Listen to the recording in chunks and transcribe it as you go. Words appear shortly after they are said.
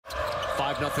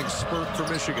5-0 spurt for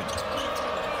Michigan.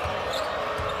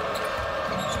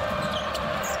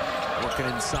 Working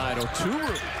inside,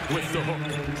 Oturu with the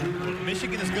hook.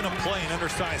 Michigan is going to play an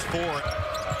undersized forward.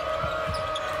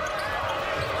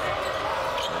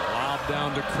 Lob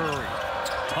down to Curry.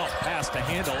 Tough pass to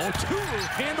handle. Oturu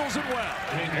handles it well.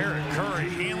 And Eric Curry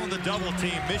handling the double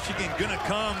team. Michigan going to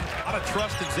come out of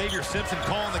trust in Xavier Simpson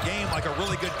calling the game like a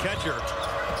really good catcher.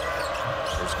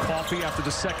 There's Coffee after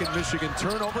the second Michigan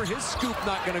turnover. His scoop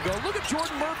not going to go. Look at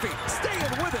Jordan Murphy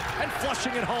staying with it and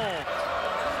flushing it home.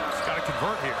 He's got to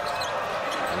convert here.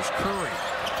 There's Curry.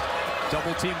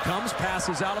 Double team comes,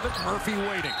 passes out of it. Murphy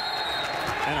waiting.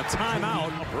 And a timeout.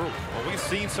 Well, we've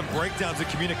seen some breakdowns in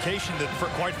communication that,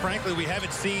 quite frankly, we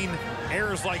haven't seen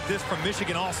errors like this from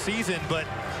Michigan all season. But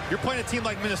you're playing a team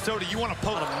like Minnesota. You want to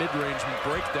pull a mid-range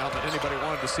breakdown that anybody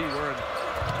wanted to see wearing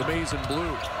the maize and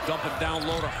blue. Dumping down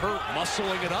low to Hurt,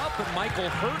 muscling it up, and Michael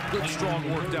Hurt, good strong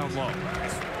work down low.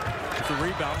 With the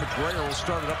rebound, McGrayer will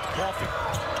start it up to Coffee.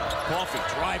 Coffee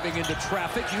driving into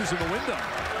traffic, using the window.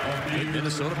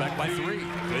 Minnesota back by 3.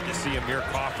 Good to see Amir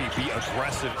Coffee be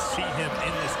aggressive. See him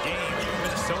in this game.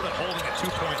 Minnesota holding a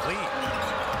 2-point lead.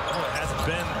 Oh, it hasn't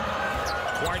been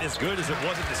quite as good as it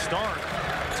was at the start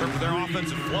in terms of their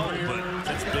offensive flow, but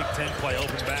since Big Ten play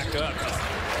opened back up, just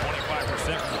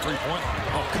 25% from the three-point line.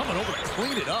 Oh, coming over to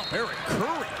clean it up, Eric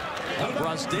Curry.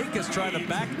 Brosdakis trying to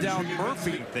back down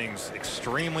Murphy. Things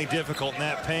extremely difficult in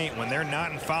that paint. When they're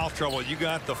not in foul trouble, you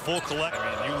got the full collect.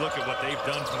 I mean, you look at what they've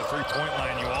done from the three-point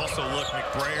line. You also look,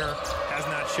 McGrayer has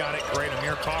not shot it great.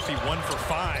 Amir Coffee 1 for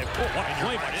 5. Oh, what a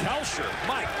play by Kalsher.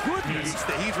 My goodness.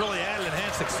 That he's really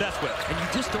had success with. And you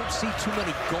just don't see too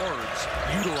many guards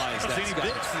utilize that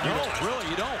stuff. No, really,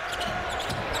 you don't.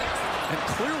 And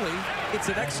clearly, it's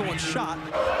an excellent shot.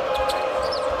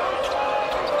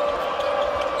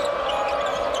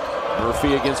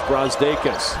 Murphy against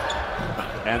Brosdakis.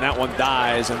 And that one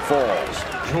dies and falls.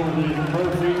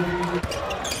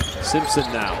 Simpson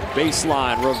now.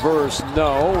 Baseline, reverse,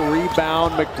 no.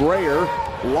 Rebound, McGrayer.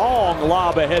 Long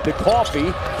lob ahead to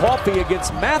Coffee. Coffee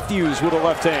against Matthews with a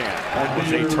left hand. That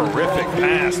was a terrific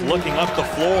pass, looking up the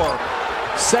floor.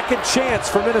 Second chance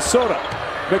for Minnesota.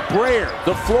 McGrayer,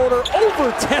 the floater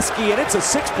over Teskey, and it's a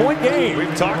 6-point game.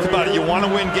 We've talked about it. You want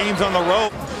to win games on the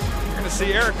road. You're going to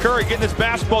see Eric Curry getting this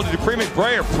basketball to Dupree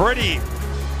McGrayer. Pretty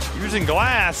using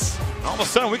glass. All of a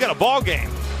sudden, we got a ball game.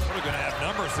 We're going to have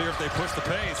numbers here if they push the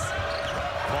pace.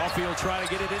 Coffee will try to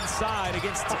get it inside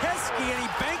against Teskey, and he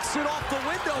banks it off the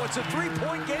window. It's a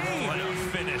 3-point game. What a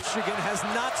finish. Michigan has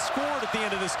not scored at the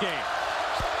end of this game.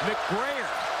 McGrayer,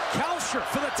 Kalsher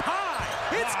for the tie.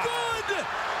 It's good!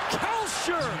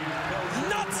 Kalsher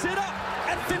nuts it up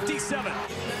at 57.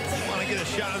 You want to get a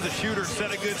shot as a shooter,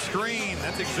 set a good screen.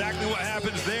 That's exactly what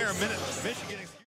happens there. Michigan.